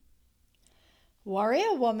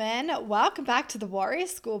Warrior woman, welcome back to the Warrior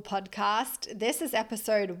School podcast. This is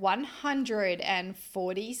episode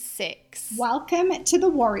 146. Welcome to the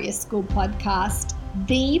Warrior School podcast,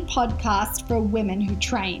 the podcast for women who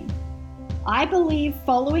train. I believe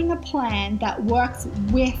following a plan that works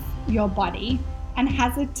with your body and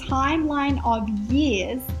has a timeline of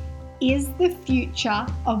years is the future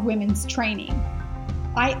of women's training.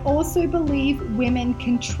 I also believe women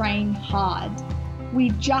can train hard.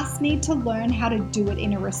 We just need to learn how to do it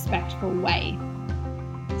in a respectful way.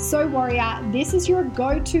 So Warrior, this is your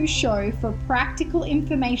go-to show for practical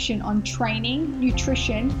information on training,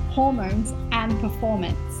 nutrition, hormones, and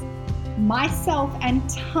performance. Myself and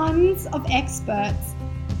tons of experts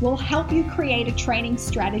will help you create a training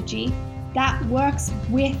strategy that works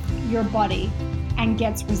with your body and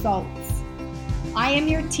gets results. I am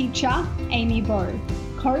your teacher, Amy Bowe,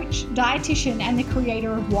 coach, dietitian, and the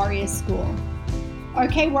creator of Warrior School.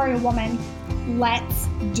 Okay, warrior woman, let's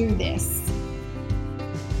do this.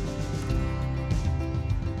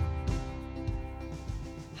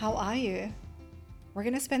 How are you? We're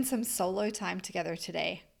going to spend some solo time together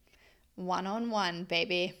today. One-on-one,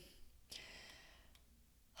 baby.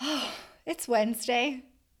 Oh, it's Wednesday,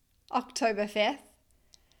 October 5th.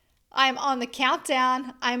 I'm on the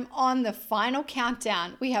countdown. I'm on the final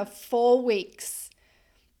countdown. We have 4 weeks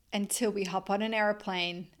until we hop on an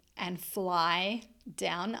airplane and fly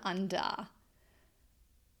down under.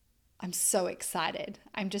 I'm so excited.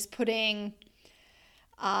 I'm just putting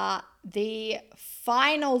the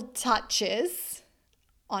final touches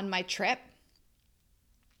on my trip.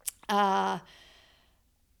 I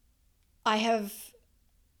have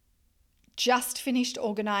just finished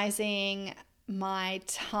organizing my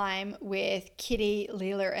time with Kitty,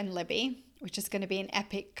 Leela, and Libby, which is going to be an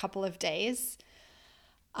epic couple of days.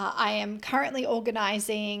 I am currently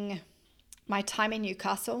organizing my time in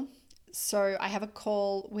Newcastle. So I have a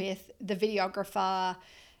call with the videographer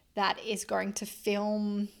that is going to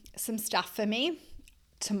film some stuff for me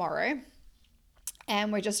tomorrow.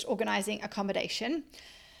 And we're just organizing accommodation.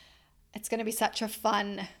 It's going to be such a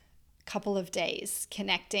fun couple of days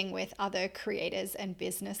connecting with other creators and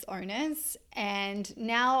business owners. And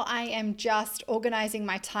now I am just organizing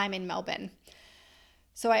my time in Melbourne.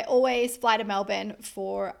 So I always fly to Melbourne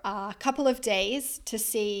for a couple of days to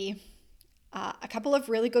see a couple of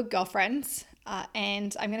really good girlfriends.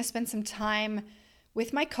 And I'm going to spend some time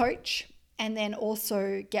with my coach and then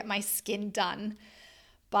also get my skin done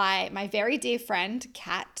by my very dear friend,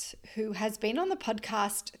 Kat, who has been on the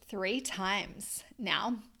podcast 3 times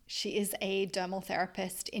now. She is a dermal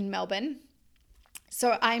therapist in Melbourne.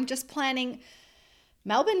 So I'm just planning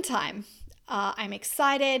Melbourne time. I'm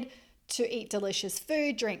excited to eat delicious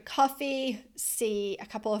food, drink coffee, see a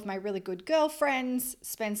couple of my really good girlfriends,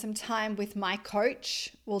 spend some time with my coach.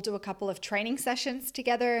 We'll do a couple of training sessions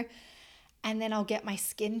together, and then I'll get my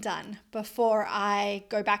skin done before I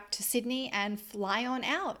go back to Sydney and fly on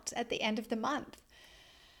out at the end of the month.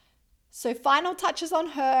 So final touches on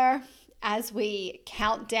her as we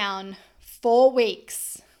count down 4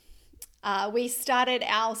 weeks. We started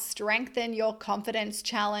our Strengthen Your Confidence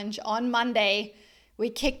Challenge on Monday. We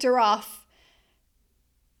kicked her off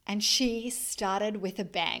and she started with a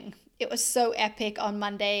bang. It was so epic on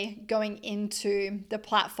Monday going into the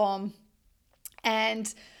platform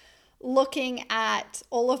and looking at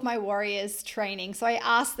all of my warriors training. So I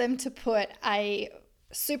asked them to put a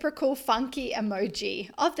super cool funky emoji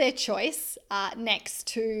of their choice next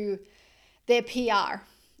to their PR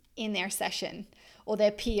in their session or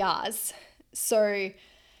their PRs. So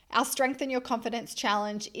our Strengthen Your Confidence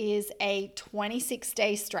Challenge is a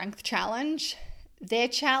 26-day strength challenge. Their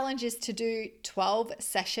challenge is to do 12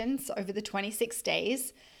 sessions over the 26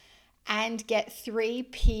 days and get 3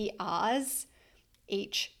 PRs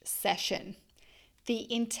each session.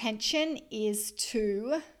 The intention is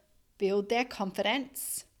to build their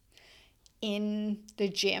confidence in the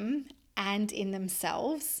gym and in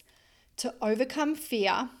themselves, to overcome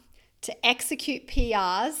fear, to execute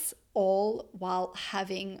PRs, all while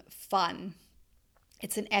having fun.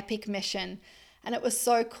 It's an epic mission, and it was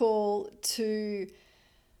so cool to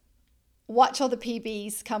watch all the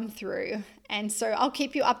PBs come through. And so I'll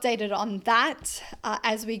keep you updated on that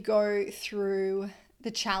as we go through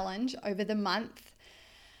the challenge over the month.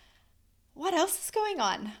 What else is going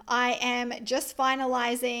on? I am just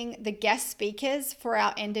finalizing the guest speakers for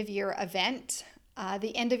our end of year event.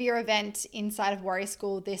 The end of year event inside of Warrior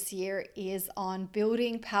School this year is on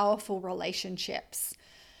building powerful relationships.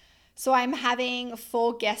 So I'm having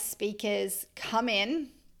 4 guest speakers come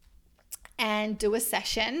in and do a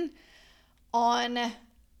session on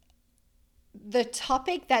the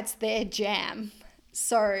topic that's their jam.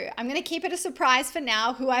 So I'm going to keep it a surprise for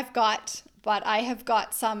now who I've got, but I have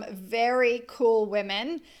got some very cool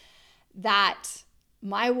women that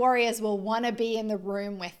my warriors will want to be in the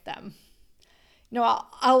room with them. I'll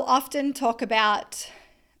often talk about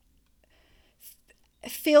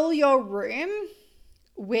fill your room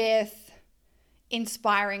with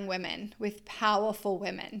inspiring women, with powerful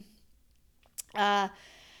women.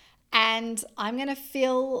 And I'm going to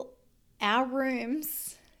fill our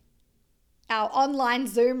rooms, our online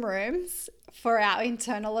Zoom rooms for our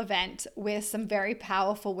internal event with some very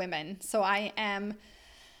powerful women. So I am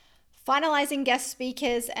finalizing guest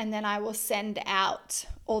speakers, and then I will send out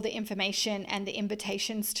all the information and the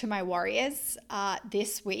invitations to my warriors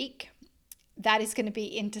this week. That is going to be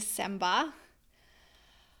in December.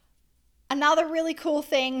 Another really cool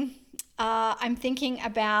thing I'm thinking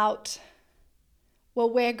about,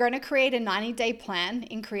 we're going to create a 90-day plan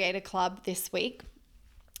in Creator Club this week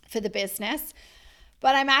for the business.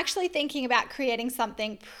 But I'm actually thinking about creating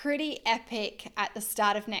something pretty epic at the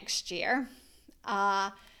start of next year.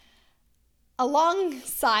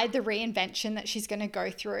 Alongside the reinvention that she's going to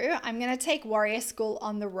go through, I'm going to take Warrior School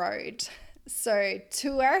on the road. So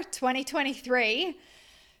Tour 2023,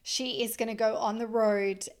 she is going to go on the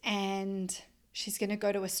road and she's going to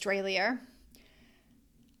go to Australia.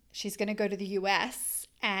 She's going to go to the US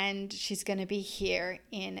and she's going to be here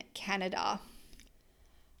in Canada,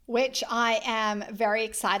 which I am very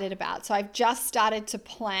excited about. So I've just started to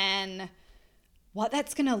plan what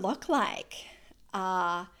that's going to look like.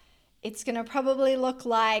 It's going to probably look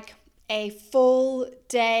like a full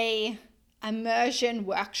day immersion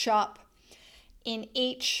workshop in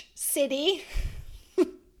each city.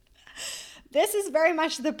 This is very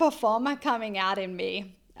much the performer coming out in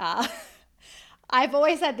me. I've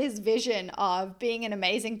always had this vision of being an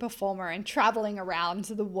amazing performer and traveling around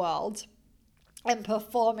the world and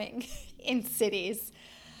performing in cities.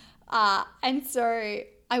 And so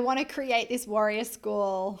I want to create this Warrior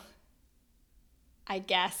School, I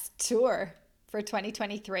guess, tour for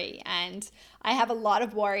 2023. And I have a lot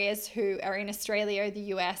of warriors who are in Australia,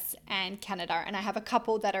 the US, and Canada. And I have a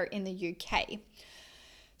couple that are in the UK.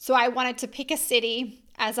 So I wanted to pick a city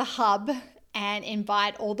as a hub and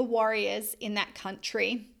invite all the warriors in that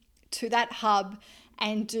country to that hub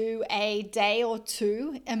and do a day or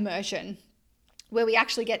two immersion where we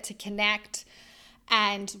actually get to connect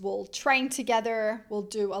and we'll train together. We'll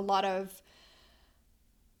do a lot of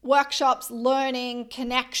workshops, learning,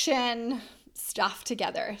 connection, stuff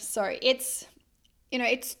together. So it's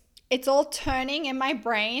all turning in my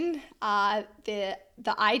brain, the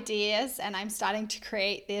ideas, and I'm starting to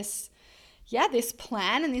create this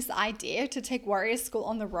plan and this idea to take Warrior School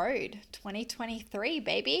on the road 2023,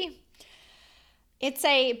 baby. It's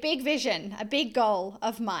a big vision, a big goal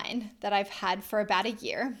of mine that I've had for about a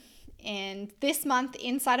year. And this month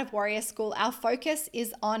inside of Warrior School, our focus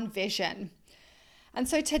is on vision. And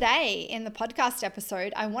so today in the podcast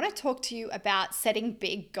episode, I want to talk to you about setting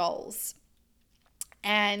big goals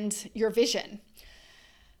and your vision.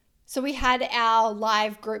 So we had our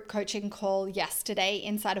live group coaching call yesterday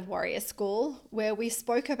inside of Warrior School where we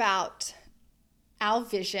spoke about our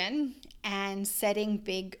vision and setting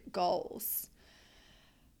big goals.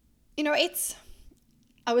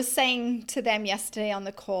 I was saying to them yesterday on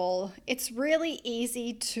the call, it's really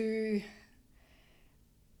easy to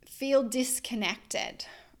feel disconnected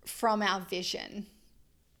from our vision.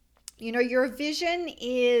 Your vision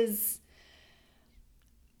it's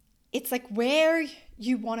like where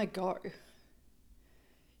you want to go.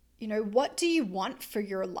 What do you want for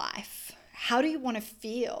your life? How do you want to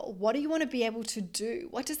feel? What do you want to be able to do?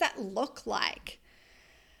 What does that look like?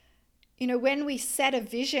 When we set a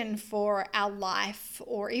vision for our life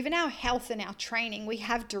or even our health and our training, we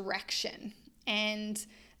have direction. And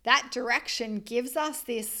that direction gives us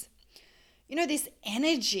this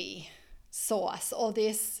energy source or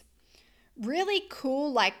this really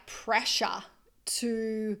cool pressure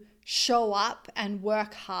to show up and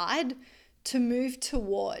work hard to move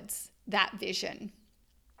towards that vision.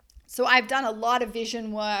 So I've done a lot of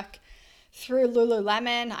vision work through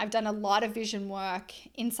Lululemon. I've done a lot of vision work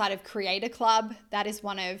inside of Creator Club. That is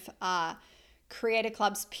one of Creator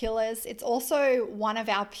Club's pillars. It's also one of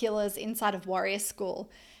our pillars inside of Warrior School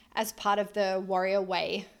as part of the Warrior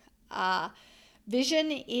Way.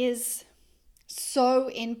 Vision is so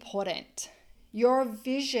important. Your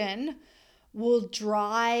vision will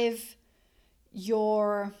drive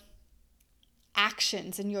your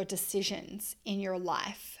actions and your decisions in your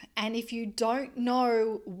life. And if you don't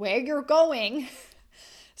know where you're going,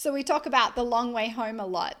 so we talk about the long way home a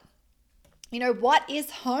lot. What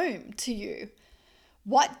is home to you?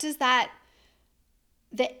 What does that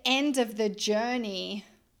the end of the journey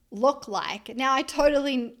look like? Now, I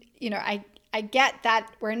totally, I get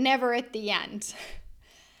that we're never at the end,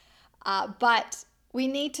 but we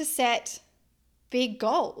need to set big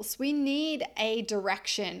goals. We need a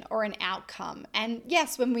direction or an outcome. And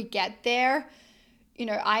yes, when we get there,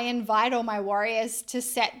 I invite all my warriors to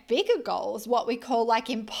set bigger goals, what we call like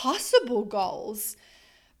impossible goals.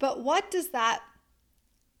 But what does the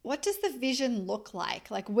vision look like?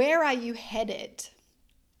 Like, where are you headed?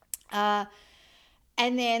 And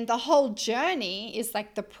then the whole journey is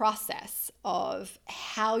like the process of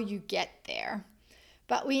how you get there.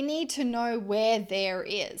 But we need to know where there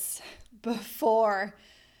is before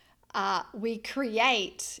we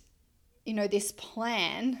create, this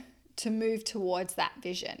plan to move towards that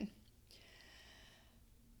vision.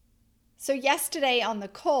 So yesterday on the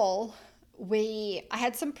call, I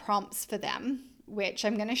had some prompts for them, which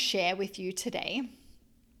I'm going to share with you today.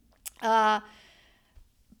 But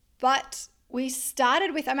we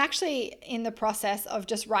started with, I'm actually in the process of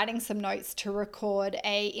just writing some notes to record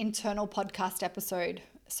a internal podcast episode.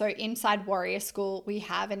 So inside Warrior School, we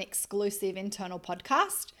have an exclusive internal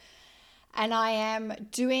podcast, and I am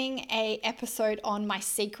doing a episode on my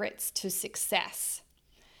secrets to success.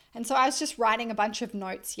 And so I was just writing a bunch of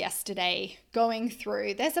notes yesterday, going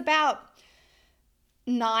through, there's about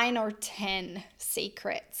 9 or 10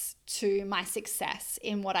 secrets to my success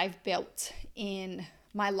in what I've built in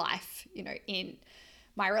my life, in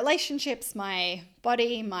my relationships, my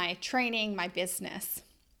body, my training, my business.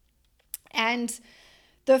 And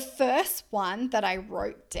the first one that I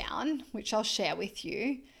wrote down, which I'll share with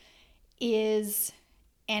you, is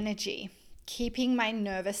energy, keeping my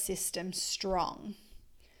nervous system strong.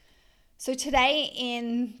 So today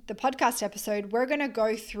in the podcast episode, we're going to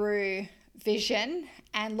go through vision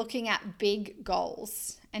and looking at big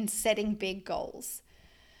goals and setting big goals.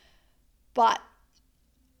 But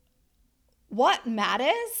what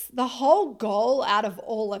matters, the whole goal out of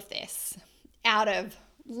all of this, out of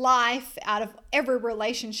life, out of every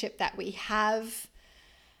relationship that we have,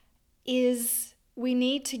 is we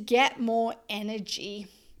need to get more energy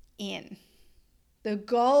in. The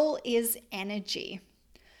goal is energy.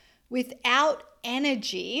 Without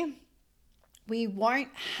energy, we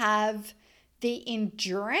won't have the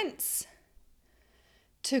endurance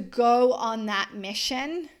to go on that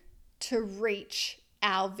mission to reach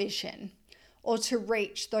our vision or to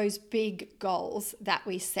reach those big goals that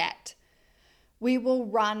we set. We will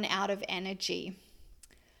run out of energy.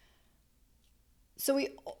 So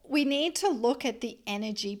we need to look at the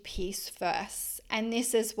energy piece first. And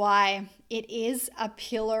this is why it is a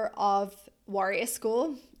pillar of Warrior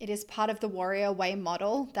School. It is part of the Warrior Way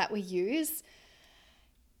model that we use.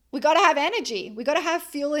 We got to have energy. We got to have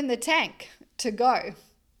fuel in the tank to go.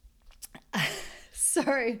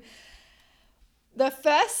 So the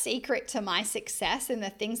first secret to my success and the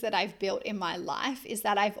things that I've built in my life is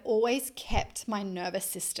that I've always kept my nervous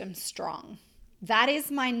system strong. That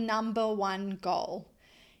is my number one goal,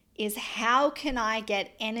 is how can I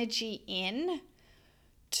get energy in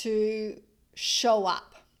to show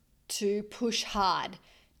up, to push hard,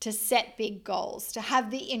 to set big goals, to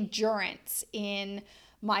have the endurance in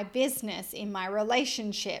my business, in my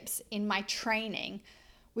relationships, in my training.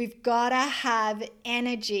 We've got to have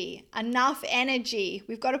energy, enough energy.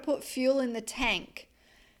 We've got to put fuel in the tank.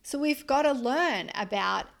 So we've got to learn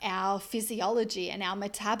about our physiology and our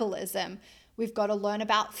metabolism. We've got to learn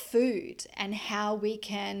about food and how we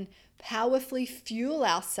can powerfully fuel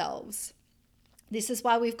ourselves. This is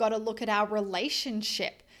why we've got to look at our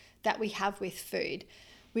relationship that we have with food.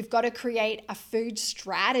 We've got to create a food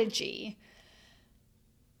strategy.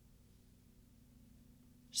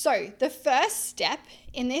 So the first step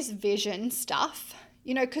in this vision stuff,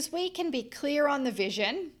 because we can be clear on the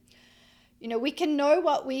vision, we can know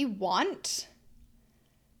what we want,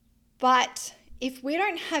 but if we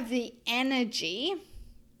don't have the energy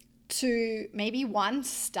to maybe 1,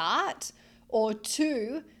 start, or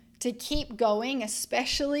 2, to keep going,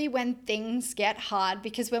 especially when things get hard,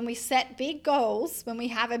 because when we set big goals, when we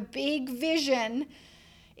have a big vision,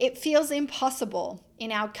 it feels impossible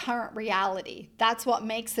in our current reality. That's what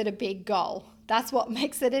makes it a big goal. That's what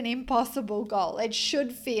makes it an impossible goal. It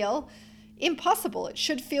should feel impossible. It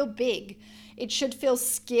should feel big. It should feel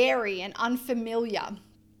scary and unfamiliar.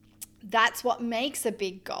 That's what makes a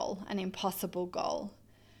big goal an impossible goal.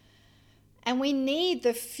 And we need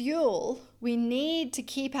the fuel. We need to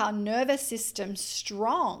keep our nervous system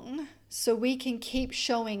strong so we can keep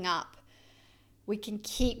showing up. We can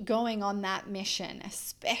keep going on that mission,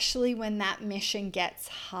 especially when that mission gets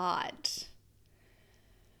hard.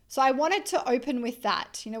 So I wanted to open with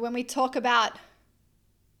that. When we talk about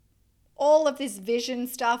all of this vision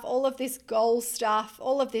stuff, all of this goal stuff,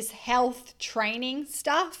 all of this health training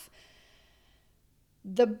stuff,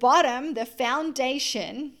 the bottom, the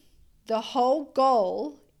foundation, the whole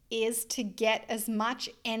goal is to get as much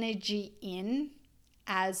energy in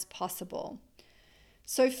as possible.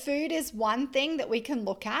 So food is one thing that we can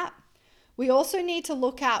look at. We also need to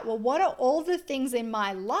look at, well, what are all the things in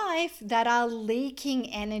my life that are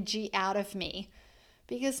leaking energy out of me?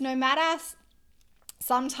 Because no matter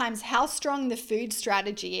sometimes how strong the food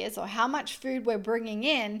strategy is or how much food we're bringing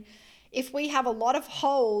in, if we have a lot of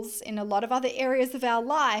holes in a lot of other areas of our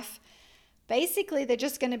life, basically they're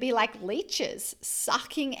just going to be like leeches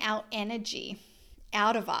sucking our energy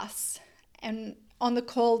out of us. And on the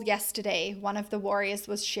call yesterday, one of the warriors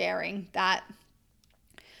was sharing that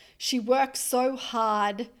she works so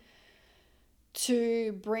hard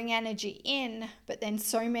to bring energy in, but then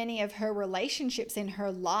so many of her relationships in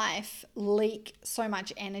her life leak so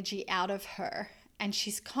much energy out of her. And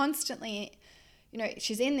she's constantly,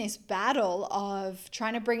 she's in this battle of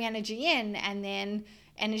trying to bring energy in, and then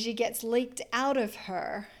energy gets leaked out of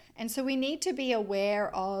her. And so we need to be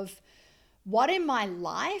aware of what in my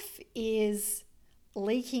life is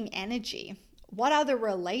leaking energy. What other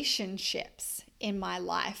relationships in my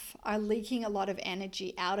life are leaking a lot of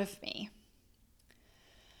energy out of me?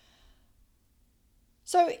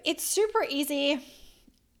 So it's super easy.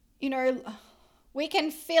 We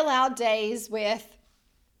can fill our days with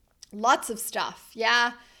lots of stuff.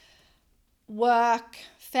 Yeah. Work,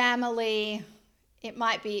 family. It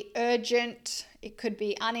might be urgent. It could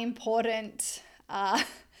be unimportant. A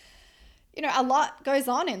lot goes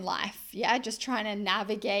on in life. Yeah. Just trying to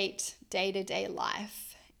navigate day-to-day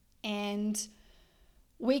life. And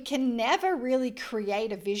we can never really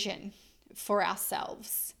create a vision for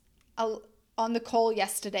ourselves. On the call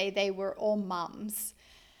yesterday, they were all mums.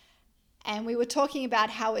 And we were talking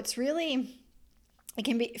about how it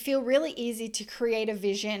can feel really easy to create a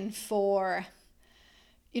vision for,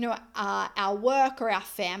 our work or our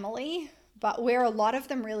family. But where a lot of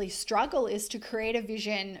them really struggle is to create a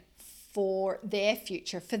vision for their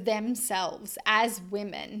future, for themselves as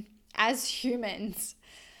women, as humans.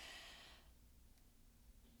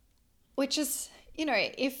 Which is,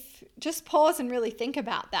 if just pause and really think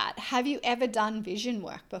about that. Have you ever done vision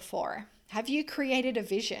work before? Have you created a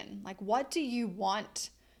vision? Like, what do you want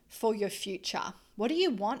for your future? What do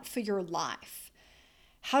you want for your life?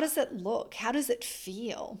 How does it look? How does it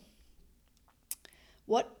feel?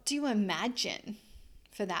 What do you imagine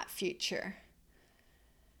for that future?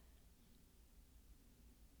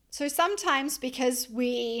 So sometimes because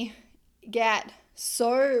we get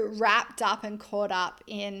so wrapped up and caught up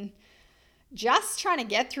in just trying to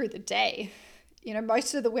get through the day.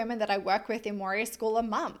 Most of the women that I work with in Warrior School are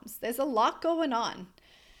mums. There's a lot going on.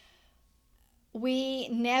 We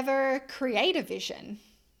never create a vision.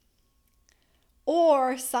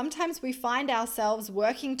 Or sometimes we find ourselves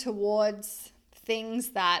working towards things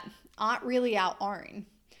that aren't really our own.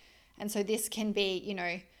 And so this can be,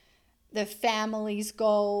 the family's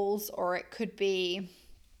goals, or it could be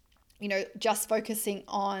just focusing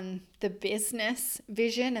on the business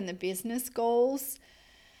vision and the business goals.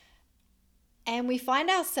 And we find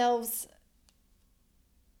ourselves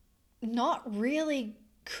not really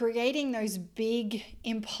creating those big,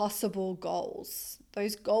 impossible goals.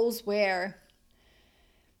 Those goals where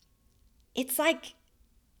it's like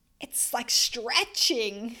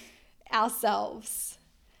stretching ourselves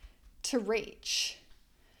to reach.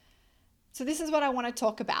 So this is what I want to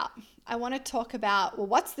talk about. I want to talk about, well,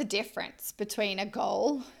 what's the difference between a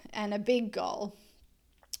goal and a big goal,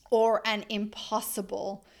 or an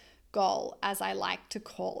impossible goal, as I like to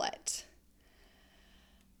call it.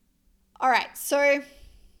 All right, so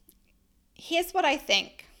here's what I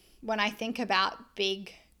think when I think about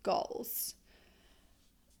big goals.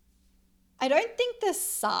 I don't think the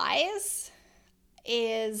size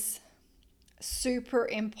is super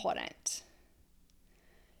important.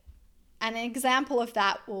 An example of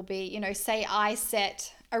that will be, say I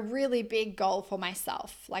set a really big goal for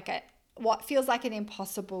myself, like what feels like an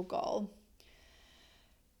impossible goal.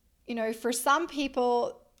 For some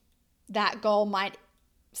people, that goal might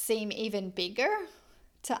seem even bigger.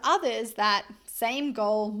 To others, that same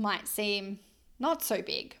goal might seem not so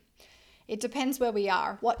big. It depends where we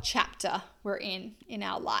are, what chapter we're in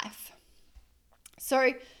our life. So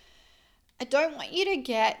I don't want you to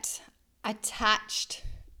get attached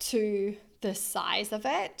to the size of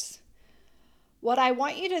it. What I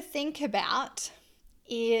want you to think about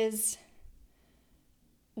is,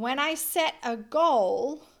 when I set a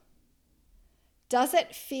goal, does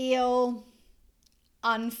it feel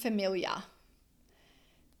unfamiliar?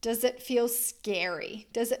 Does it feel scary?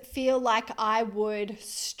 Does it feel like I would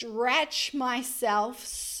stretch myself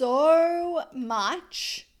so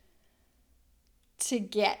much to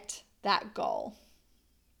get that goal?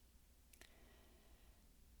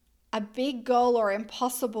 A big goal or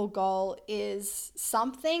impossible goal is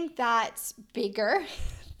something that's bigger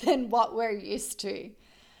than what we're used to.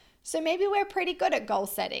 So maybe we're pretty good at goal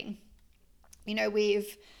setting.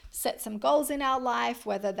 We've set some goals in our life,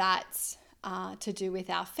 whether that's to do with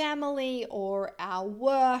our family or our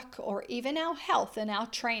work or even our health and our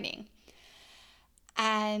training.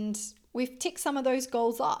 And we've ticked some of those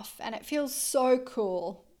goals off, and it feels so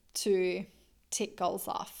cool to tick goals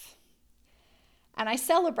off. And I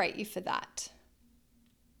celebrate you for that.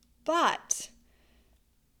 But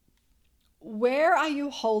where are you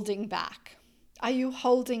holding back? Are you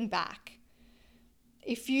holding back?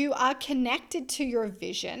 If you are connected to your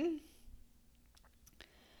vision,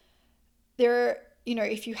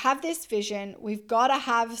 if you have this vision, we've got to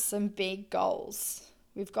have some big goals.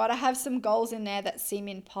 We've got to have some goals in there that seem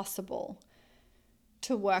impossible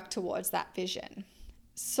to work towards that vision.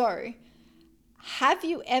 So, have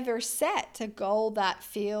you ever set a goal that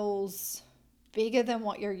feels bigger than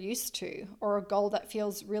what you're used to, or a goal that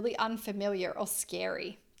feels really unfamiliar or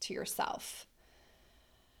scary to yourself?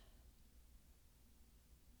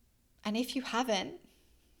 And if you haven't,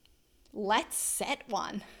 let's set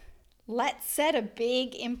one. Let's set a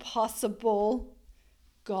big, impossible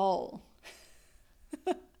goal.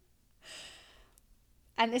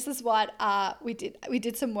 And this is what we did. We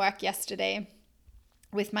did some work yesterday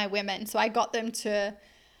with my women. So I got them to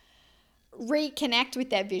reconnect with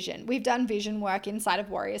their vision. We've done vision work inside of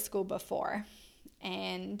Warrior School before.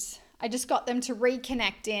 And I just got them to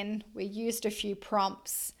reconnect in. We used a few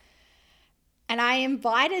prompts. And I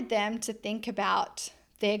invited them to think about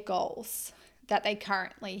their goals that they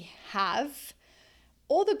currently have,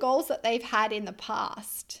 or the goals that they've had in the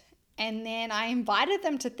past. And then I invited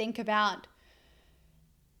them to think about,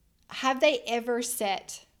 have they ever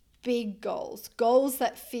set big goals, goals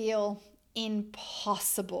that feel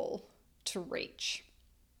impossible to reach?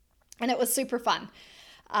 And it was super fun.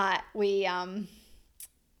 We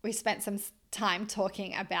spent some time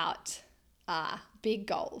talking about big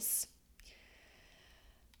goals.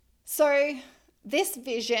 So this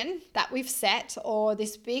vision that we've set, or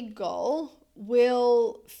this big goal,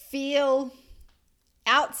 will feel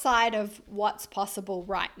outside of what's possible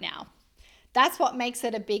right now. That's what makes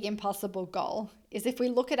it a big impossible goal, is if we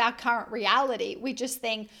look at our current reality, we just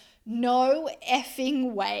think, no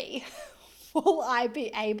effing way will I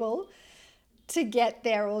be able to get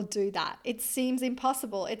there or do that. It seems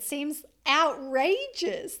impossible. It seems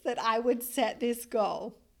outrageous that I would set this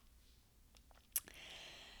goal.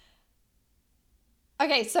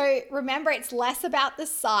 Okay, so remember, it's less about the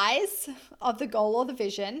size of the goal or the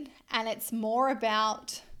vision, and it's more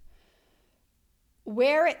about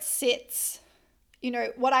where it sits.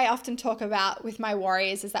 What I often talk about with my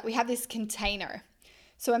warriors is that we have this container.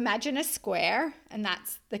 So imagine a square, and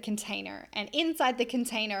that's the container. And inside the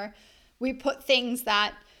container, we put things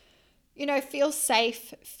that, feel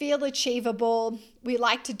safe, feel achievable. We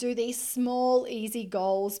like to do these small, easy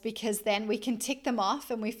goals because then we can tick them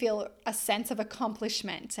off and we feel a sense of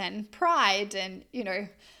accomplishment and pride. And,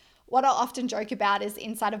 what I'll often joke about is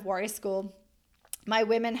inside of Warrior School, my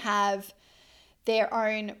women have their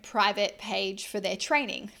own private page for their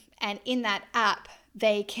training. And in that app,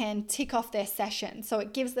 they can tick off their session. So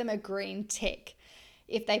it gives them a green tick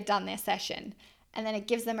if they've done their session. And then it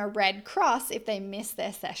gives them a red cross if they miss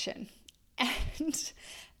their session. And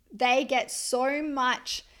they get so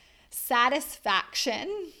much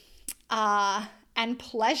satisfaction and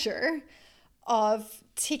pleasure of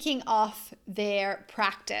ticking off their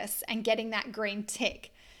practice and getting that green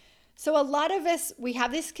tick. So a lot of us, we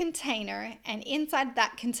have this container, and inside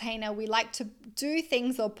that container, we like to do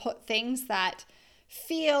things or put things that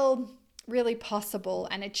feel really possible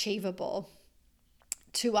and achievable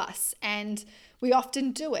to us. And we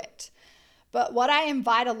often do it. But what I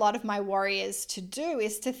invite a lot of my warriors to do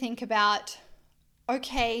is to think about,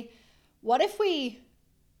 okay, what if we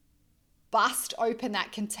bust open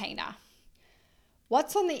that container?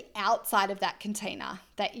 What's on the outside of that container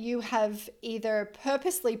that you have either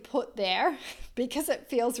purposely put there because it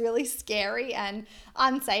feels really scary and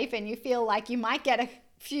unsafe and you feel like you might get a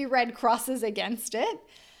few red crosses against it?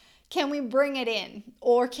 Can we bring it in?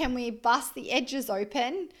 Or can we bust the edges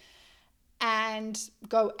open and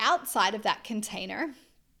go outside of that container?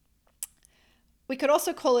 We could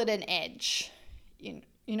also call it an edge.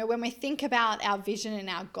 When we think about our vision and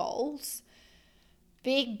our goals,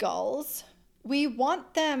 big goals, we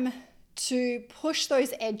want them to push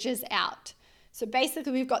those edges out So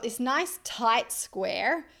basically we've got this nice tight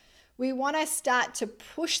square. We want to start to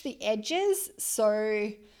push the edges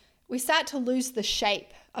so we start to lose the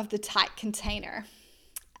shape of the tight container.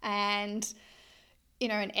 And,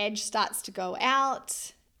 an edge starts to go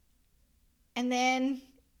out. And then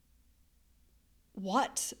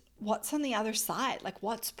what's on the other side? Like,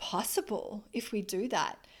 what's possible if we do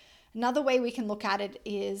that? Another way we can look at it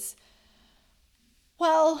is,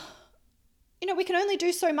 well, we can only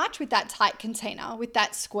do so much with that tight container, with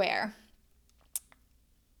that square.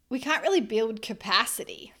 We can't really build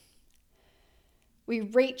capacity. We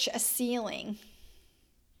reach a ceiling.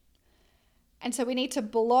 And so we need to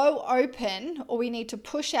blow open, or we need to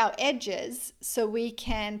push our edges so we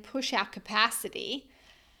can push our capacity.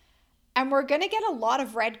 And we're going to get a lot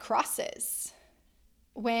of red crosses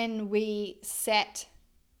when we set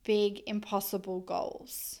big, impossible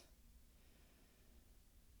goals.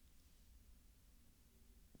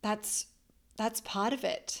 That's part of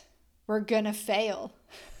it. We're going to fail.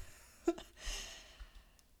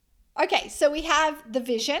 Okay, so we have the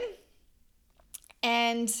vision,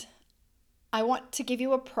 and I want to give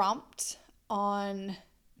you a prompt on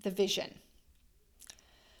the vision.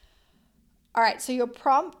 All right, so your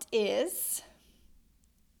prompt is,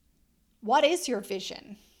 what is your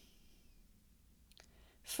vision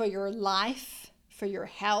for your life, for your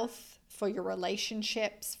health, for your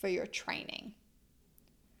relationships, for your training?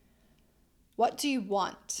 What do you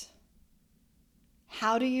want?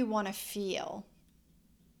 How do you want to feel?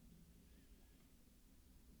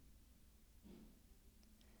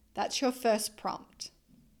 That's your first prompt.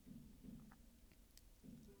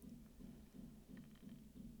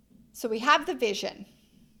 So we have the vision.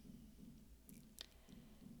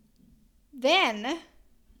 Then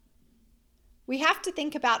we have to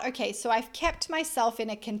think about, okay, so I've kept myself in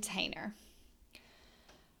a container.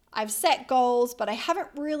 I've set goals, but I haven't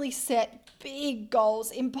really set big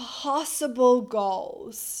goals, impossible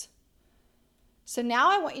goals. So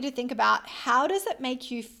now I want you to think about, how does it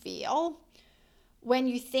make you feel when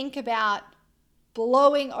you think about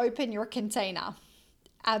blowing open your container,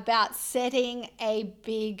 about setting a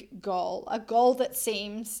big goal, a goal that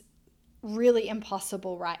seems really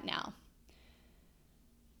impossible right now?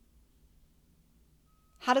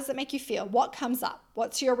 How does it make you feel? What comes up?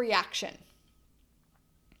 What's your reaction?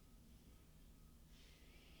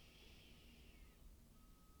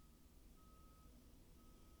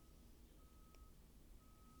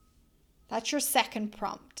 That's your second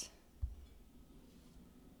prompt.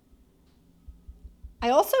 I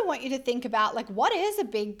also want you to think about, what is a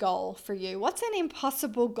big goal for you? What's an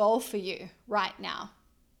impossible goal for you right now?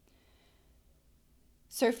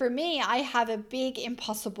 So for me, I have a big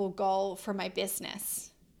impossible goal for my business,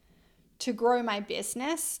 to grow my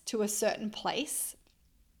business to a certain place.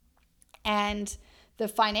 And the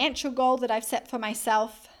financial goal that I've set for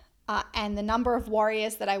myself, and the number of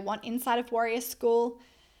warriors that I want inside of Warrior School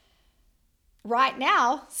right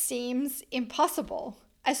now seems impossible,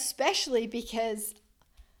 especially because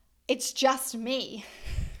it's just me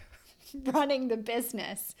running the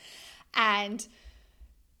business and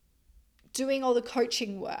doing all the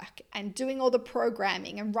coaching work and doing all the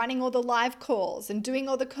programming and running all the live calls and doing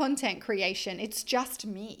all the content creation. It's just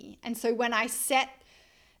me. And so when I set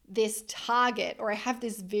this target, or I have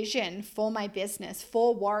this vision for my business,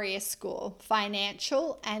 for Warrior School,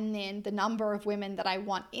 financial, and then the number of women that I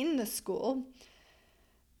want in the school,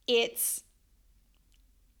 it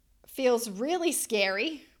feels really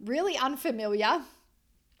scary, really unfamiliar,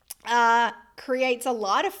 creates a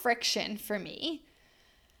lot of friction for me.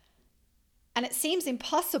 And it seems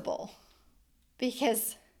impossible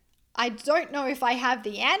because I don't know if I have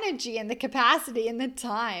the energy and the capacity and the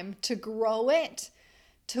time to grow it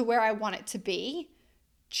to where I want it to be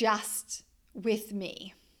just with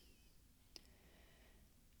me.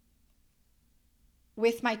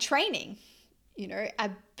 With my training, a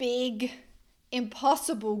big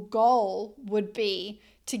impossible goal would be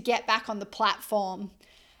to get back on the platform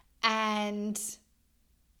and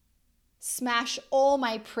smash all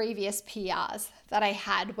my previous PRs that I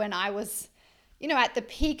had when I was, at the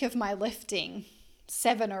peak of my lifting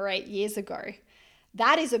 7 or 8 years ago.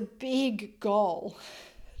 That is a big goal.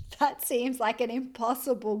 That seems like an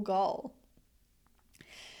impossible goal.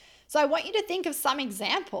 So I want you to think of some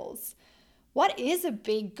examples. What is a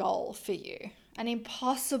big goal for you? An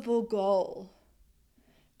impossible goal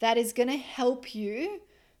that is going to help you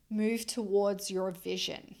move towards your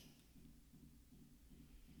vision.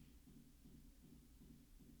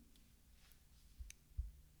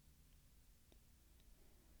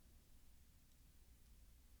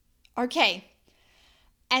 Okay,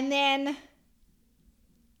 and then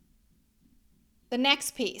the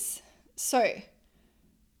next piece. So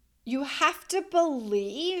you have to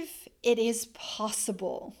believe it is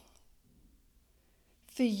possible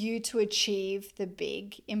for you to achieve the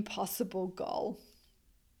big, impossible goal.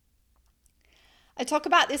 I talk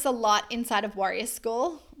about this a lot inside of Warrior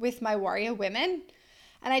School with my warrior women,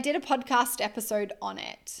 and I did a podcast episode on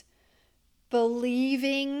it.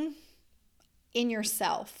 Believing in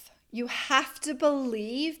yourself. You have to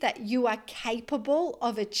believe that you are capable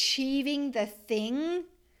of achieving the thing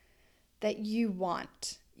that you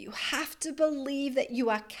want. You have to believe that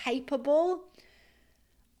you are capable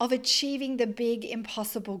of achieving the big,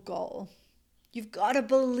 impossible goal. You've got to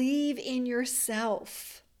believe in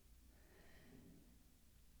yourself.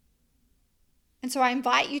 And so I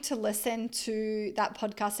invite you to listen to that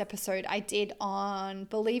podcast episode I did on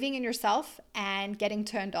believing in yourself and getting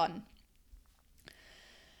turned on.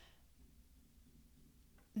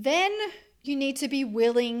 Then you need to be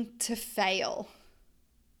willing to fail.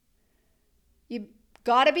 You've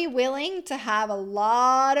got to be willing to have a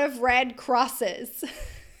lot of red crosses.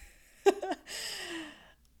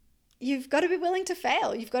 You've got to be willing to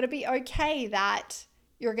fail. You've got to be okay that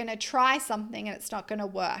you're going to try something and it's not going to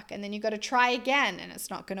work. And then you've got to try again and it's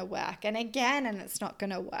not going to work. And again and it's not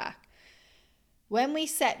going to work. When we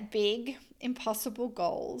set big, impossible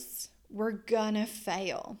goals, we're going to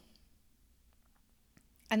fail.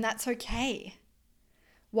 And that's okay.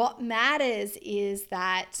 What matters is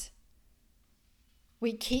that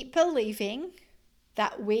we keep believing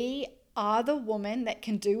that we are the woman that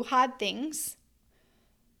can do hard things.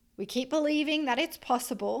 We keep believing that it's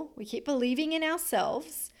possible. We keep believing in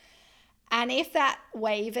ourselves. And if that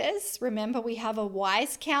wavers, remember we have a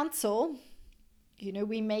wise counsel.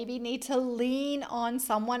 We maybe need to lean on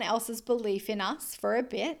someone else's belief in us for a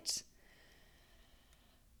bit.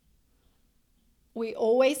 We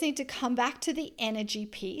always need to come back to the energy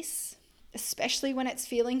piece, especially when it's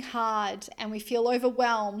feeling hard and we feel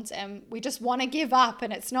overwhelmed and we just want to give up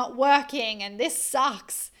and it's not working and this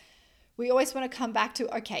sucks. We always want to come back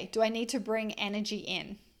to, okay, do I need to bring energy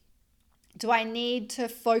in? Do I need to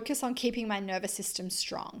focus on keeping my nervous system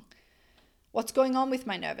strong? What's going on with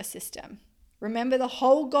my nervous system? Remember, the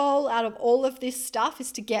whole goal out of all of this stuff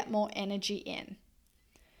is to get more energy in.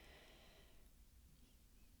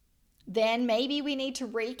 Then maybe we need to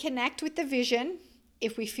reconnect with the vision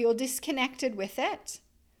if we feel disconnected with it.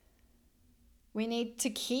 We need to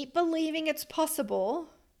keep believing it's possible.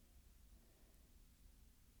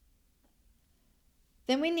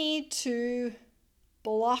 Then we need to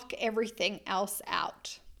block everything else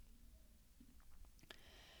out.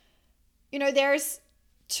 There's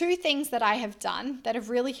two things that I have done that have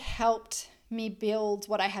really helped me build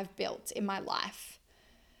what I have built in my life.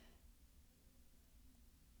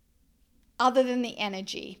 Other than the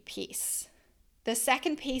energy piece. The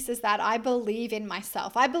second piece is that I believe in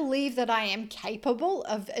myself. I believe that I am capable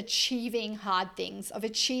of achieving hard things, of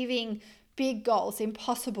achieving big goals,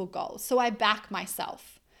 impossible goals. So I back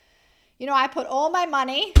myself. I put all my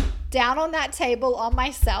money down on that table on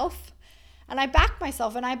myself and I back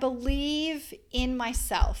myself and I believe in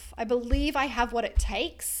myself. I believe I have what it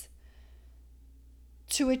takes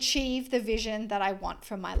to achieve the vision that I want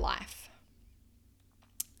for my life.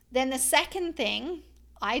 Then the second thing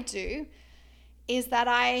I do is that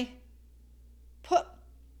I put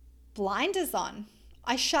blinders on.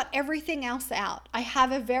 I shut everything else out. I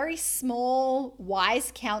have a very small,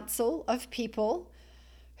 wise council of people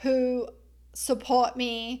who support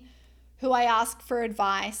me, who I ask for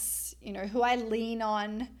advice, who I lean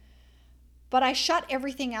on, but I shut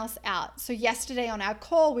everything else out. So yesterday on our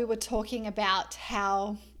call, we were talking about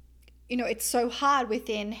how, it's so hard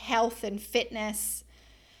within health and fitness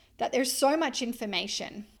that there's so much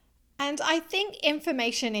information. And I think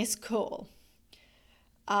information is cool.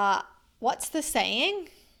 What's the saying?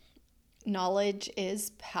 Knowledge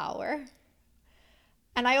is power.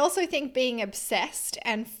 And I also think being obsessed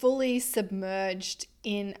and fully submerged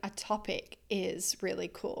in a topic is really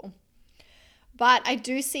cool. But I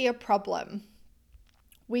do see a problem.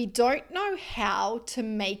 We don't know how to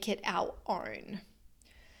make it our own.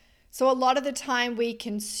 So a lot of the time we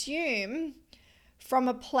consume from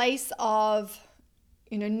a place of,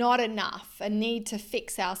 not enough, a need to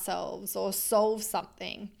fix ourselves or solve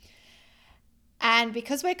something. And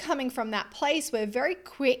because we're coming from that place, we're very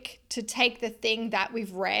quick to take the thing that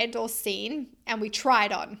we've read or seen and we try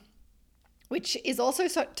it on, which is also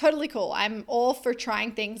totally cool. I'm all for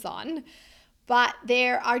trying things on, but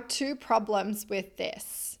there are two problems with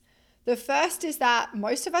this. The first is that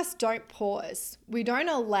most of us don't pause. We don't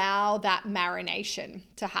allow that marination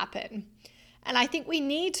to happen. And I think we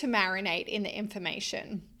need to marinate in the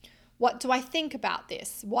information. What do I think about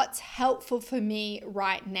this? What's helpful for me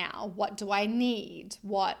right now? What do I need?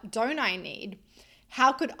 What don't I need?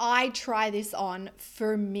 How could I try this on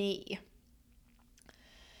for me?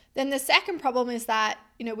 Then the second problem is that,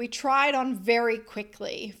 we try it on very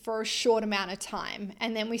quickly for a short amount of time.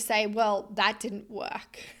 And then we say, well, that didn't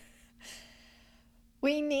work.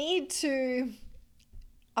 We need to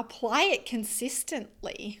apply it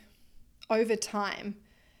consistently over time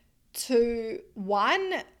to,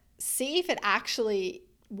 one, see if it actually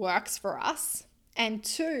works for us, and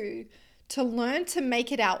two, to learn to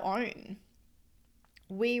make it our own.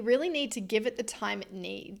 We really need to give it the time it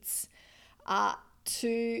needs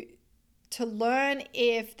to learn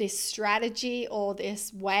if this strategy or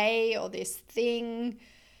this way or this thing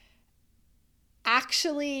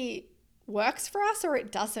actually works for us or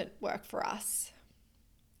it doesn't work for us.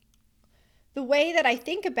 The way that I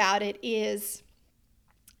think about it is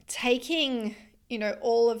taking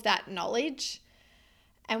all of that knowledge,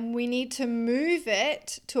 and we need to move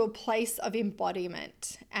it to a place of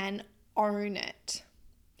embodiment and own it.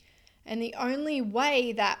 And the only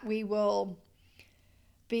way that we will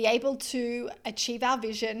be able to achieve our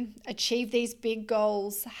vision, achieve these big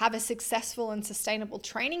goals, have a successful and sustainable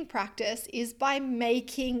training practice is by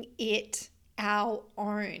making it our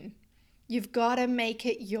own. You've got to make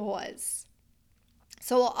it yours.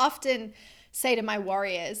 So I'll often say to my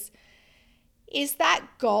warriors, is that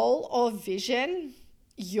goal or vision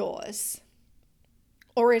yours?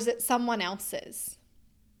 Or is it someone else's?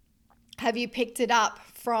 Have you picked it up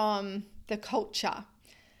from the culture?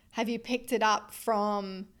 Have you picked it up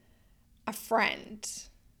from a friend?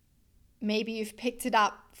 Maybe you've picked it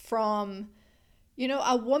up from,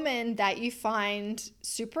 a woman that you find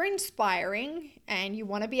super inspiring and you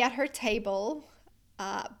want to be at her table,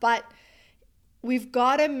 but we've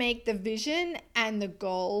got to make the vision and the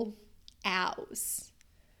goal ours.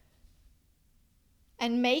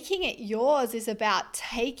 And making it yours is about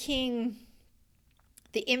taking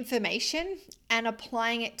the information and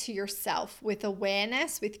applying it to yourself with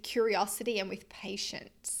awareness, with curiosity, and with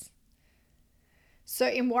patience. So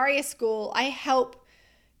in Warrior School, I help,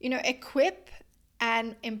 equip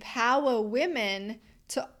and empower women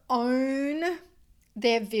to own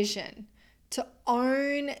their vision, to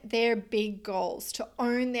own their big goals, to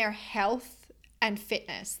own their health and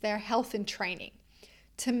fitness, their health and training,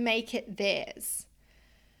 to make it theirs.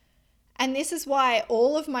 And this is why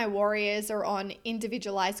all of my warriors are on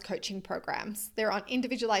individualized coaching programs. They're on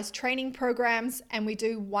individualized training programs, and we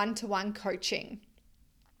do one-to-one coaching.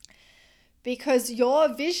 Because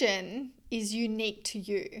your vision is unique to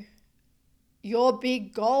you. Your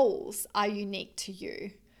big goals are unique to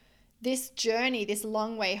you. This journey, this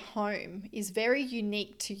long way home, is very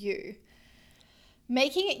unique to you.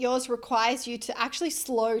 Making it yours requires you to actually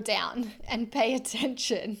slow down and pay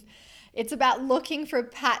attention. It's about looking for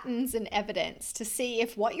patterns and evidence to see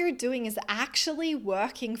if what you're doing is actually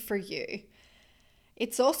working for you.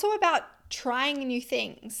 It's also about trying new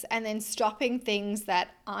things and then stopping things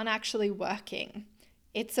that aren't actually working.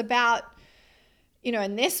 It's about,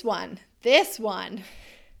 and this one,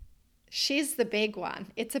 she's the big one.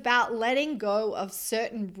 It's about letting go of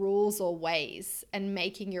certain rules or ways and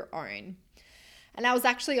making your own. And I was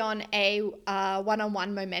actually on a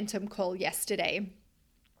one-on-one momentum call yesterday,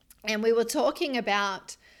 and we were talking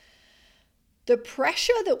about the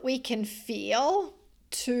pressure that we can feel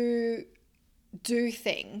to do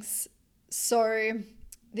things. So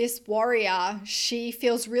this warrior, she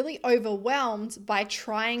feels really overwhelmed by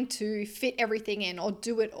trying to fit everything in or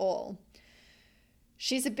do it all.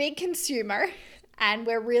 She's a big consumer, and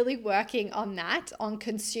we're really working on that, on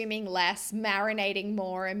consuming less, marinating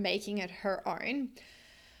more, and making it her own.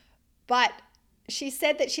 But she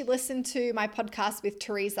said that she listened to my podcast with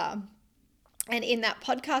Teresa. And in that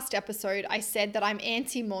podcast episode, I said that I'm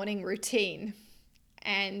anti-morning routine.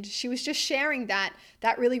 And she was just sharing that.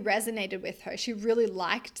 That really resonated with her. She really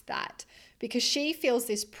liked that because she feels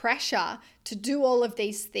this pressure to do all of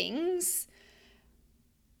these things.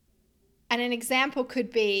 And an example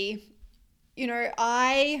could be,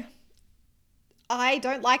 I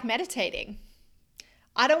don't like meditating.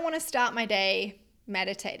 I don't want to start my day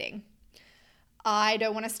meditating. I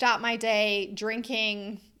don't want to start my day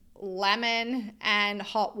drinking lemon and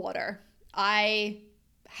hot water. I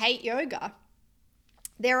hate yoga.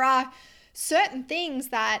 There are certain things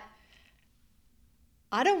that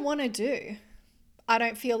I don't want to do. I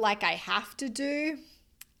don't feel like I have to do.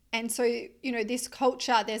 And so, this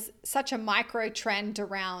culture, there's such a micro trend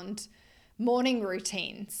around morning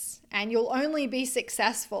routines, and you'll only be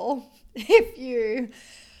successful if you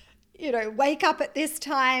wake up at this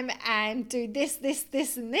time and do this, this,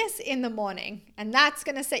 this, and this in the morning. And that's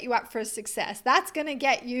going to set you up for success. That's going to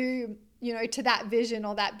get you, to that vision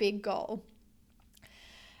or that big goal.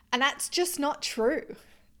 And that's just not true.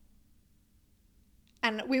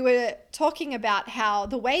 And we were talking about how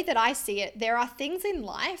the way that I see it, there are things in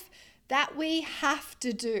life that we have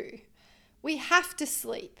to do. We have to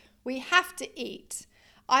sleep. We have to eat.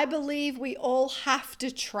 I believe we all have to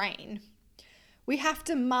train. We have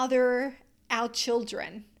to mother our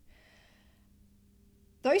children.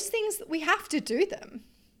 Those things, we have to do them.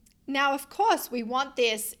 Now, of course, we want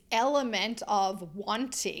this element of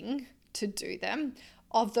wanting to do them,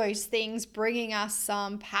 of those things bringing us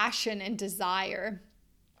some passion and desire.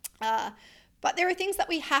 But there are things that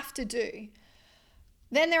we have to do.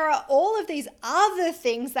 Then there are all of these other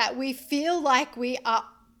things that we feel like we are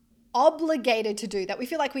obligated to do, that we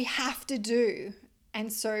feel like we have to do.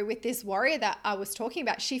 And so with this warrior that I was talking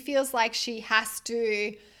about, she feels like she has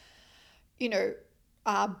to,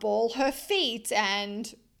 ball her feet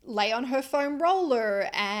and lay on her foam roller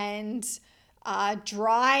and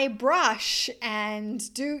dry brush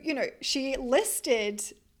and do, she listed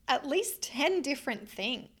at least 10 different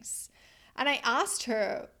things. And I asked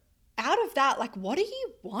her, out of that, what do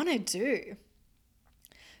you want to do?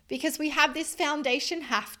 Because we have this foundation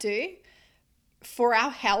have to for our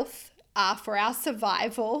health, for our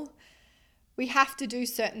survival. We have to do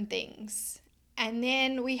certain things. And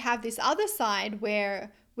then we have this other side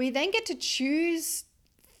where we then get to choose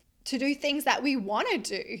to do things that we want to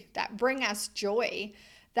do, that bring us joy,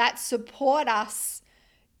 that support us,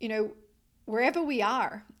 wherever we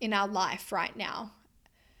are in our life right now.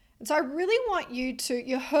 And so I really want you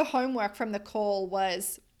to, her homework from the call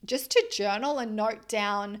was just to journal and note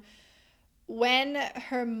down when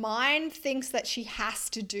her mind thinks that she has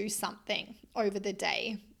to do something over the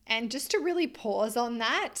day, and just to really pause on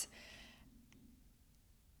that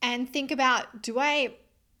and think about, do I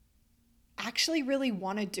actually really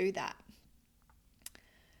want to do that?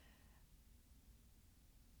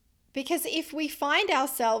 Because if we find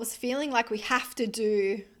ourselves feeling like we have to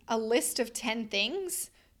do a list of 10 things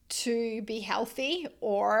to be healthy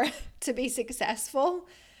or to be successful,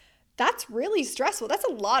 that's really stressful. That's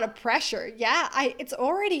a lot of pressure. Yeah, it's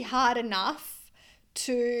already hard enough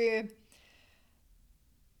to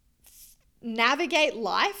navigate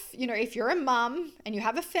life. If you're a mum and you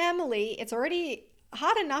have a family, it's already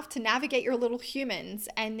hard enough to navigate your little humans.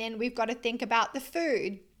 And then we've got to think about the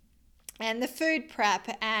food and the food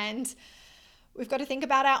prep, and we've got to think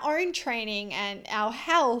about our own training and our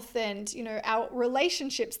health and, our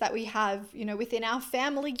relationships that we have, within our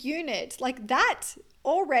family unit. That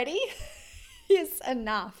already is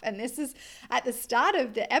enough. And this is at the start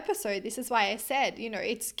of the episode. This is why I said,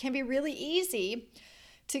 it can be really easy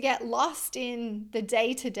to get lost in the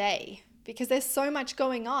day to day, because there's so much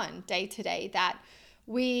going on day to day that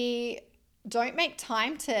we don't make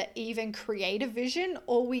time to even create a vision,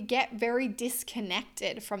 or we get very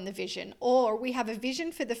disconnected from the vision, or we have a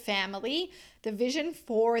vision for the family, the vision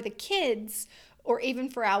for the kids, or even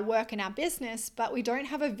for our work and our business, but we don't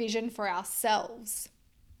have a vision for ourselves.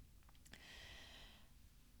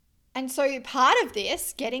 And so part of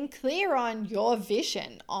this, getting clear on your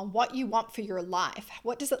vision, on what you want for your life,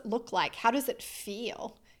 what does it look like? How does it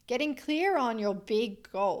feel? Getting clear on your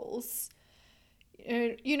big goals.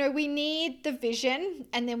 We need the vision,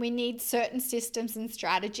 and then we need certain systems and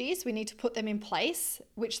strategies. We need to put them in place,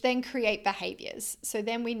 which then create behaviors. So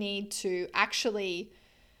then we need to actually,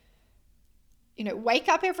 wake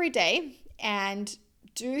up every day and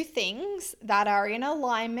do things that are in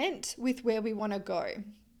alignment with where we want to go.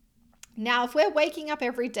 Now, if we're waking up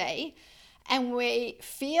every day and we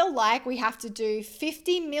feel like we have to do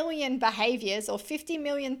 50 million behaviors or 50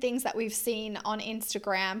 million things that we've seen on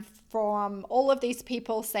Instagram from all of these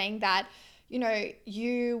people saying that,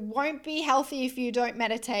 you won't be healthy if you don't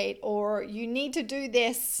meditate, or you need to do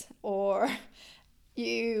this, or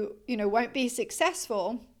you won't be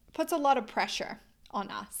successful, puts a lot of pressure on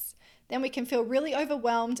us. Then we can feel really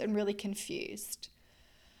overwhelmed and really confused.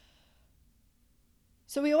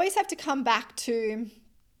 So we always have to come back to,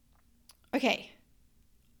 okay,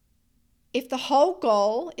 if the whole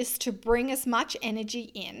goal is to bring as much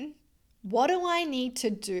energy in, what do I need to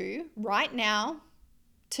do right now,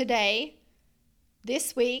 today,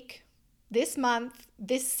 this week, this month,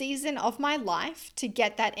 this season of my life to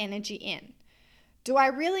get that energy in? Do I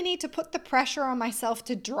really need to put the pressure on myself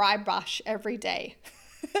to dry brush every day?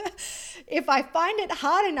 If I find it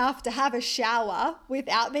hard enough to have a shower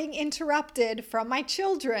without being interrupted from my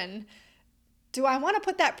children, do I want to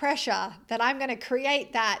put that pressure that I'm going to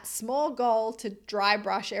create that small goal to dry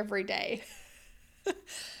brush every day?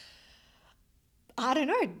 I don't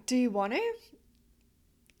know, do you want to?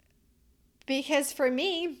 Because for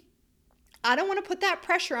me, I don't want to put that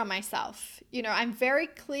pressure on myself. I'm very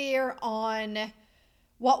clear on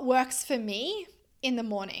what works for me in the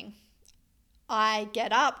morning. I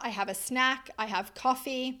get up, I have a snack, I have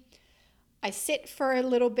coffee, I sit for a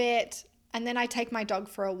little bit, and then I take my dog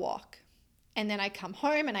for a walk. And then I come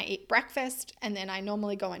home and I eat breakfast, and then I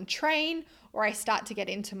normally go and train, or I start to get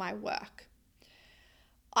into my work.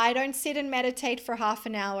 I don't sit and meditate for half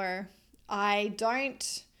an hour. I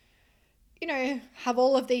don't, have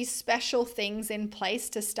all of these special things in place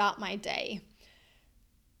to start my day.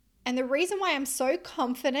 And the reason why I'm so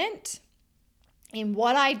confident in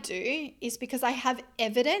what I do is because I have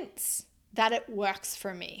evidence that it works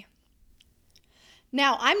for me.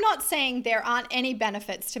 Now, I'm not saying there aren't any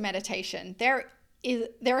benefits to meditation. There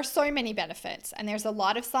are so many benefits, and there's a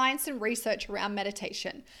lot of science and research around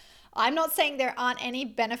meditation. I'm not saying there aren't any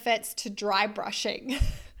benefits to dry brushing.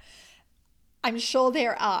 I'm sure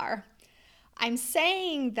there are. I'm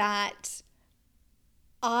saying that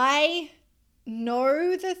I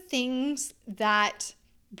know the things that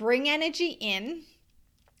bring energy in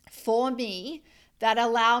for me that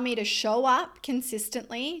allow me to show up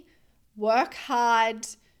consistently, work hard,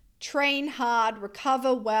 train hard,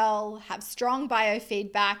 recover well, have strong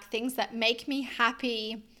biofeedback, things that make me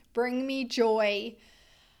happy, bring me joy.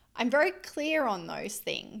 I'm very clear on those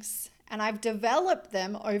things, and I've developed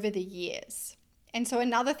them over the years. And so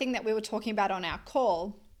another thing that we were talking about on our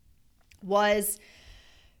call was,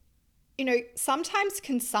 sometimes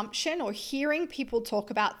consumption or hearing people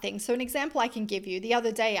talk about things. So an example I can give you, the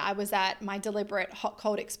other day I was at my deliberate hot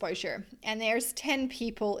cold exposure, and there's 10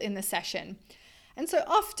 people in the session. And so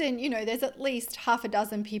often, there's at least half a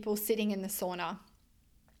dozen people sitting in the sauna.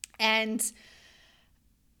 And,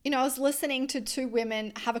 I was listening to two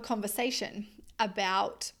women have a conversation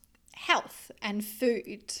about health and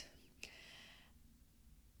food.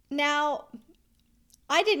 Now,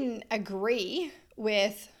 I didn't agree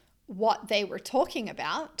with what they were talking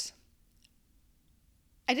about.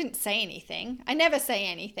 I didn't say anything. I never say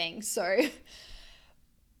anything.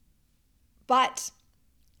 But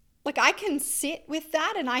I can sit with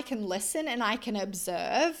that and I can listen and I can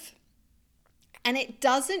observe, and it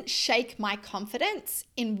doesn't shake my confidence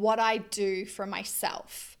in what I do for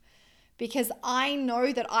myself, because I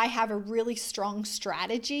know that I have a really strong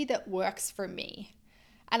strategy that works for me.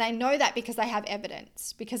 And I know that because I have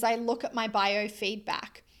evidence, because I look at my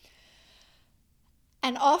biofeedback.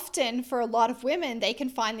 And often for a lot of women, they can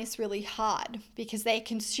find this really hard because they're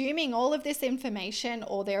consuming all of this information,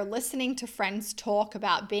 or they're listening to friends talk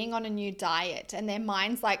about being on a new diet, and their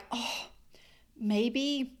mind's like, oh,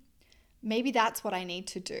 maybe that's what I need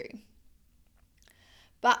to do.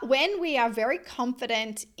 But when we are very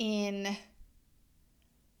confident in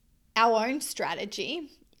our own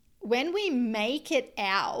strategy, when we make it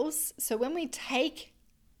ours, so when we take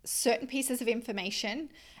certain pieces of information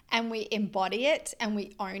and we embody it and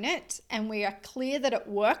we own it and we are clear that it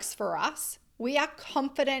works for us, we are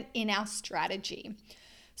confident in our strategy.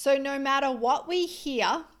 So no matter what we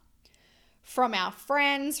hear from our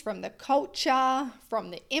friends, from the culture,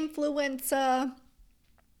 from the influencer,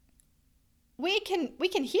 we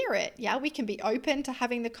can hear it. Yeah, we can be open to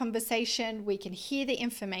having the conversation. We can hear the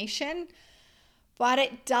information, but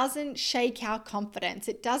it doesn't shake our confidence.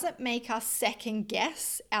 It doesn't make us second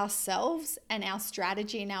guess ourselves and our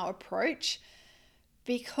strategy and our approach,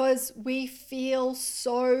 because we feel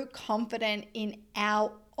so confident in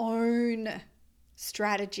our own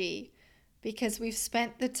strategy because we've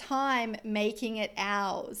spent the time making it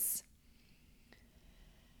ours.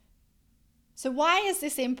 So why is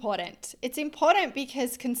this important? It's important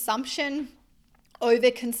because consumption,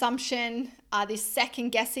 overconsumption, this second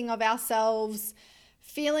guessing of ourselves,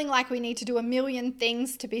 feeling like we need to do a million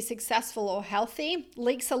things to be successful or healthy,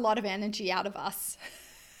 leaks a lot of energy out of us.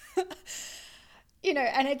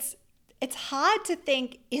 And it's hard to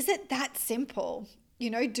think, is it that simple?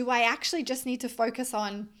 Do I actually just need to focus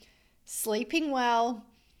on sleeping well,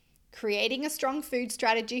 creating a strong food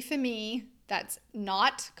strategy for me that's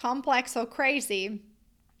not complex or crazy,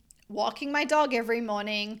 walking my dog every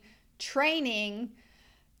morning, training,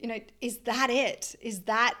 is that it? Is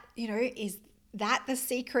that the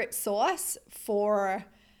secret sauce for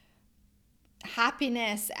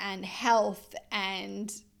happiness and health?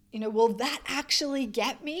 And, will that actually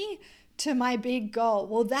get me to my big goal?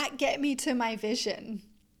 Will that get me to my vision?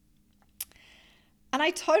 And I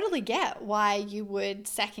totally get why you would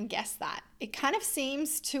second guess that. It kind of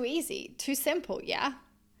seems too easy, too simple, yeah?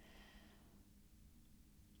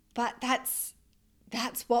 But that's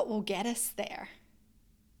what will get us there.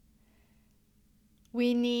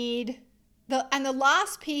 We need The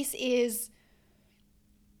last piece is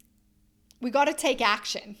we got to take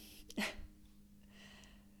action.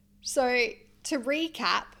 So to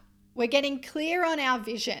recap, we're getting clear on our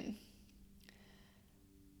vision.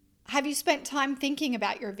 Have you spent time thinking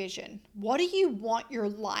about your vision? What do you want your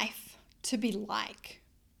life to be like?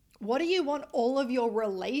 What do you want all of your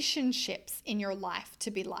relationships in your life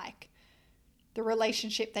to be like? The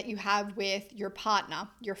relationship that you have with your partner,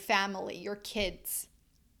 your family, your kids,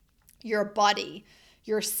 your body,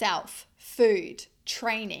 yourself, food,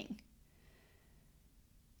 training.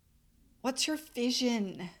 What's your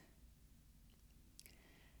vision?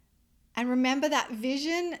 And remember that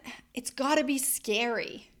vision, it's got to be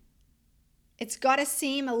scary. It's got to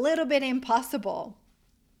seem a little bit impossible.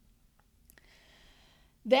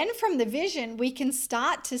 Then from the vision, we can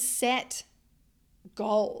start to set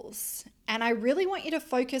goals. And I really want you to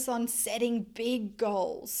focus on setting big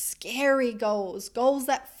goals, scary goals, goals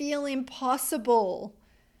that feel impossible.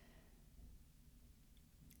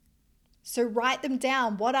 So write them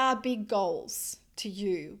down. What are big goals to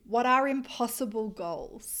you? What are impossible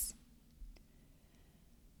goals?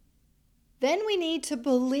 Then we need to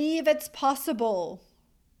believe it's possible.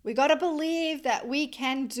 We got to believe that we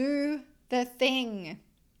can do the thing.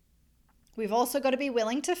 We've also got to be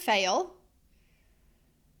willing to fail.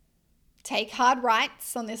 Take hard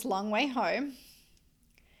rights on this long way home.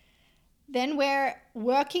 Then we're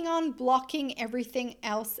working on blocking everything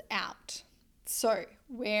else out. So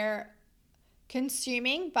we're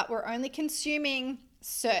consuming, but we're only consuming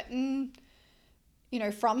certain,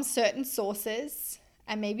 from certain sources.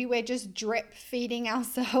 And maybe we're just drip feeding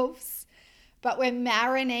ourselves, but we're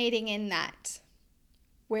marinating in that.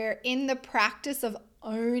 We're in the practice of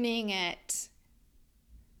owning it.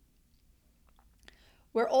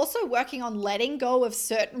 We're also working on letting go of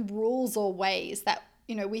certain rules or ways that,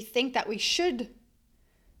 we think that we should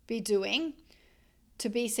be doing to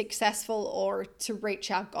be successful or to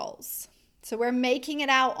reach our goals. So we're making it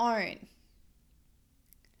our own.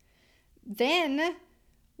 Then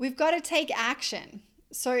we've got to take action.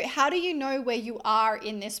 So how do you know where you are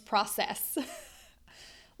in this process?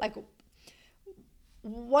 Where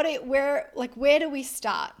do we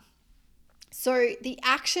start? So the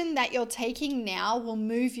action that you're taking now will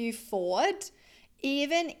move you forward,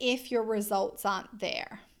 even if your results aren't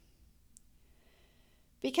there.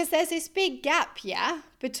 Because there's this big gap,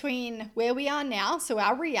 between where we are now, so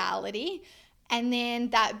our reality, and then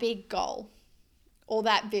that big goal, or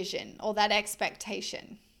that vision, or that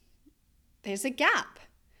expectation. There's a gap.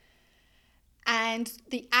 And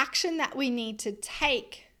the action that we need to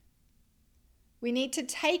take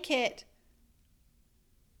it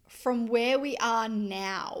from where we are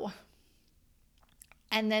now.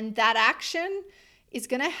 And then that action is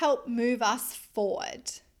going to help move us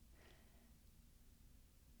forward.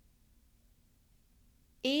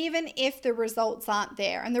 Even if the results aren't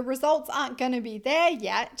there. And the results aren't going to be there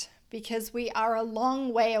yet because we are a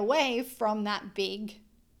long way away from that big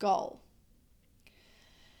goal.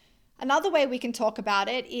 Another way we can talk about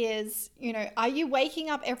it is, are you waking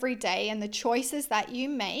up every day and the choices that you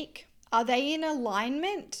make, are they in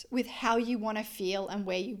alignment with how you want to feel and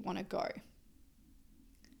where you want to go?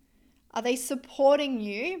 Are they supporting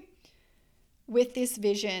you with this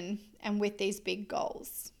vision and with these big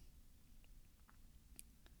goals?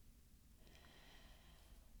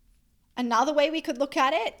 Another way we could look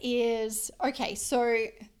at it is, okay, so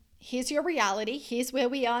here's your reality, here's where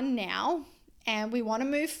we are now. And we want to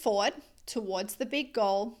move forward towards the big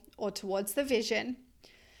goal or towards the vision.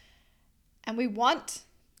 And we want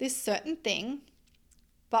this certain thing,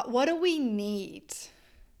 but what do we need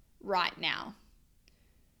right now?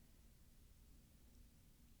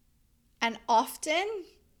 And often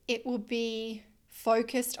it will be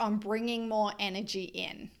focused on bringing more energy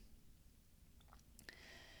in.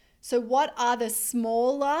 So what are the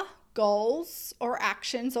smaller goals or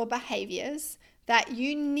actions or behaviors that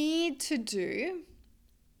you need to do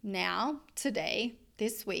now, today,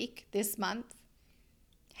 this week, this month,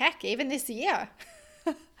 heck, even this year,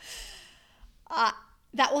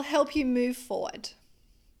 that will help you move forward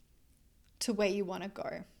to where you want to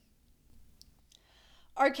go?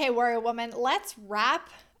 Okay, warrior woman, let's wrap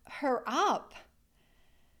her up.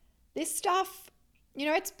 This stuff,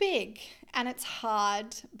 it's big and it's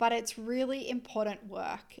hard, but it's really important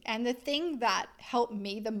work. And the thing that helped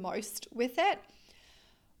me the most with it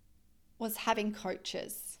was having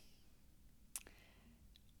coaches.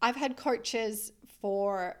 I've had coaches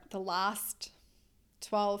for the last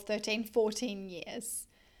 12, 13, 14 years.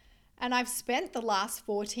 And I've spent the last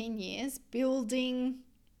 14 years building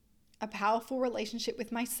a powerful relationship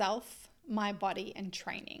with myself, my body, and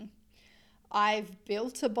training. I've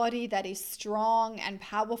built a body that is strong and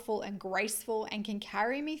powerful and graceful and can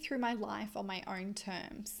carry me through my life on my own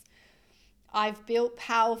terms. I've built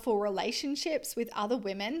powerful relationships with other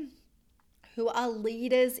women who are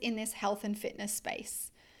leaders in this health and fitness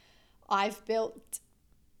space. I've built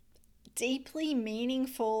deeply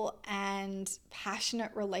meaningful and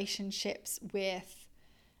passionate relationships with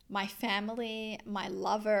my family, my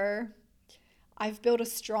lover. I've built a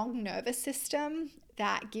strong nervous system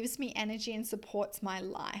that gives me energy and supports my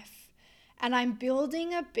life. And I'm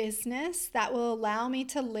building a business that will allow me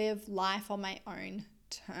to live life on my own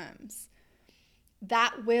terms.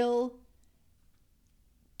 That will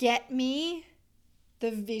get me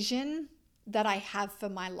the vision that I have for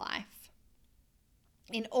my life.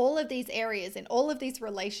 In all of these areas, in all of these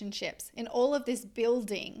relationships, in all of this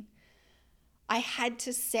building, I had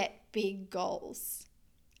to set big goals.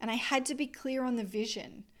 And I had to be clear on the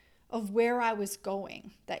vision of where I was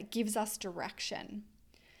going that gives us direction.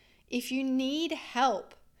 If you need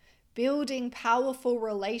help building powerful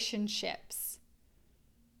relationships,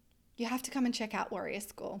 you have to come and check out Warrior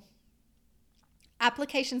School.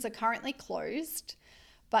 Applications are currently closed,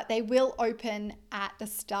 but they will open at the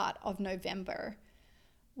start of November.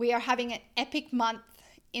 We are having an epic month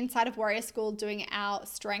inside of Warrior School doing our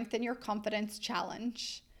Strengthen Your Confidence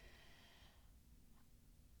Challenge.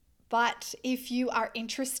 But if you are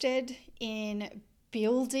interested in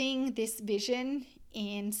building this vision,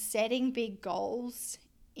 in setting big goals,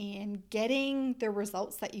 in getting the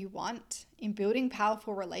results that you want, in building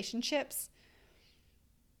powerful relationships,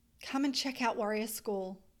 come and check out Warrior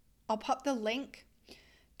School. I'll pop the link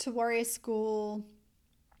to Warrior School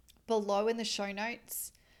below in the show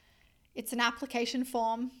notes. It's an application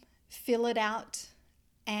form. Fill it out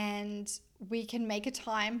and we can make a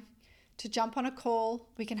time to jump on a call.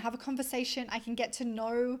 We can have a conversation. I can get to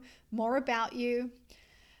know more about you.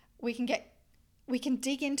 We can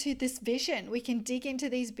dig into this vision. We can dig into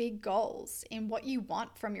these big goals in what you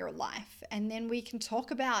want from your life. And then we can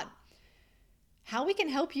talk about how we can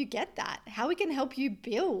help you get that, how we can help you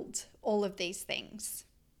build all of these things.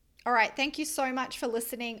 All right. Thank you so much for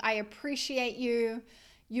listening. I appreciate you.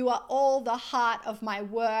 You are all the heart of my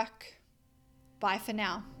work. Bye for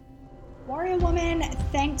now. Warrior Woman,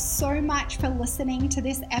 thanks so much for listening to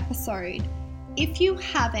this episode. If you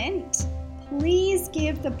haven't, please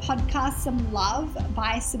give the podcast some love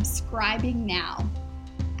by subscribing now.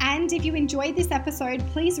 And if you enjoyed this episode,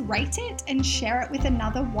 please rate it and share it with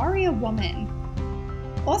another warrior woman.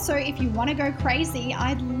 Also, if you want to go crazy,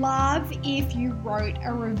 I'd love if you wrote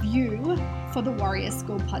a review for the Warrior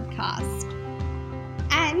School podcast.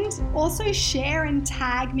 And also share and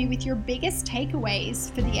tag me with your biggest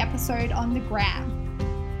takeaways for the episode on the gram.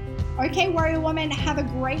 Okay, Warrior Woman, have a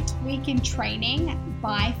great week in training.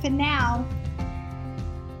 Bye for now.